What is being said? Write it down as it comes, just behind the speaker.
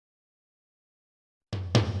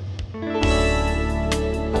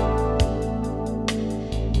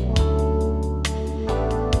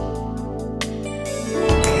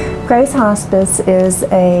Grace Hospice is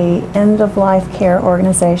a end-of-life care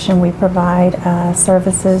organization. We provide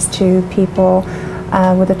services to people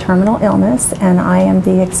with a terminal illness, and I am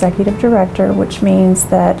the executive director, which means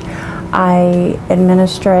that I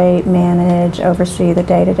administrate, manage, oversee the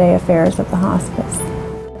day-to-day affairs of the hospice.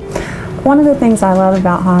 One of the things I love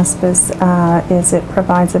about hospice is it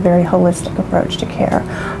provides a very holistic approach to care.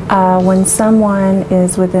 When someone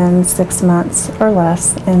is within 6 months or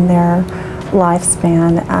less in their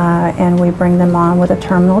lifespan and we bring them on with a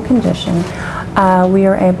terminal condition, we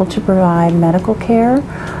are able to provide medical care.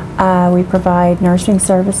 We provide nursing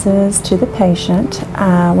services to the patient.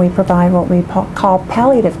 We provide what we call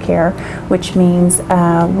palliative care, which means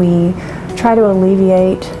we try to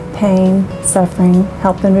alleviate pain, suffering,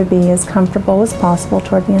 help them to be as comfortable as possible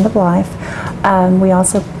toward the end of life. We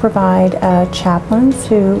also provide chaplains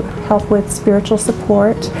who help with spiritual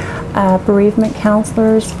support, bereavement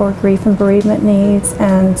counselors for grief and bereavement needs,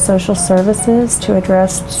 and social services to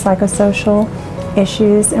address psychosocial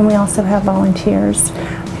issues. And we also have volunteers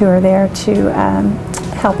who are there to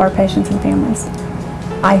help our patients and families.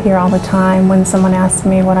 I hear all the time when someone asks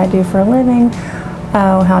me what I do for a living,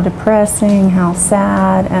 oh, how depressing, how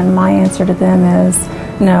sad, and my answer to them is,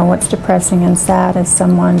 no, what's depressing and sad is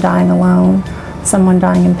someone dying alone, someone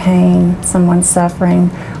dying in pain, someone suffering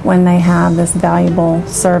when they have this valuable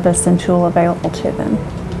service and tool available to them.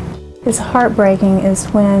 It's heartbreaking is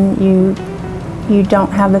when you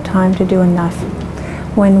don't have the time to do enough.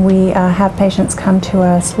 When we have patients come to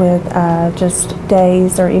us with just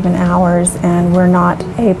days or even hours and we're not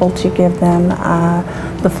able to give them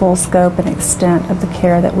the full scope and extent of the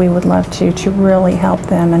care that we would love to really help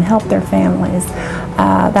them and help their families.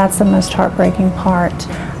 That's the most heartbreaking part,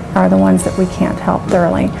 are the ones that we can't help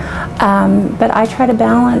thoroughly. But I try to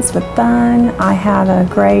balance with fun. I have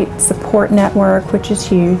a great support network, which is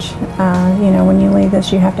huge. You know, when you leave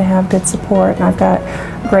this, you have to have good support, and I've got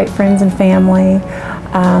great friends and family.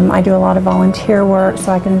 I do a lot of volunteer work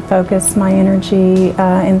so I can focus my energy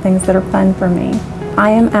in things that are fun for me. I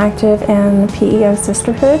am active in PEO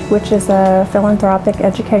Sisterhood, which is a philanthropic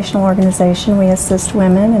educational organization. We assist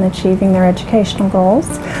women in achieving their educational goals.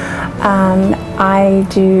 I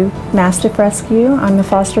do Mastiff Rescue. I'm the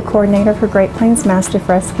foster coordinator for Great Plains Mastiff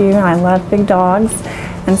Rescue, and I love big dogs.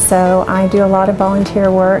 And so I do a lot of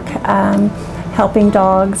volunteer work helping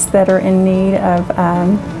dogs that are in need of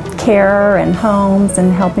care and homes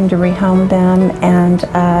and helping to rehome them, and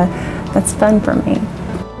that's fun for me.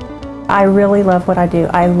 I really love what I do.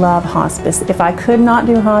 I love hospice. If I could not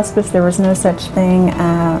do hospice, there was no such thing.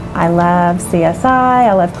 I love CSI,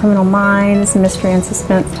 I love criminal minds, mystery and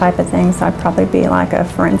suspense type of things. So I'd probably be like a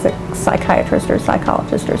forensic psychiatrist or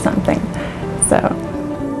psychologist or something. So.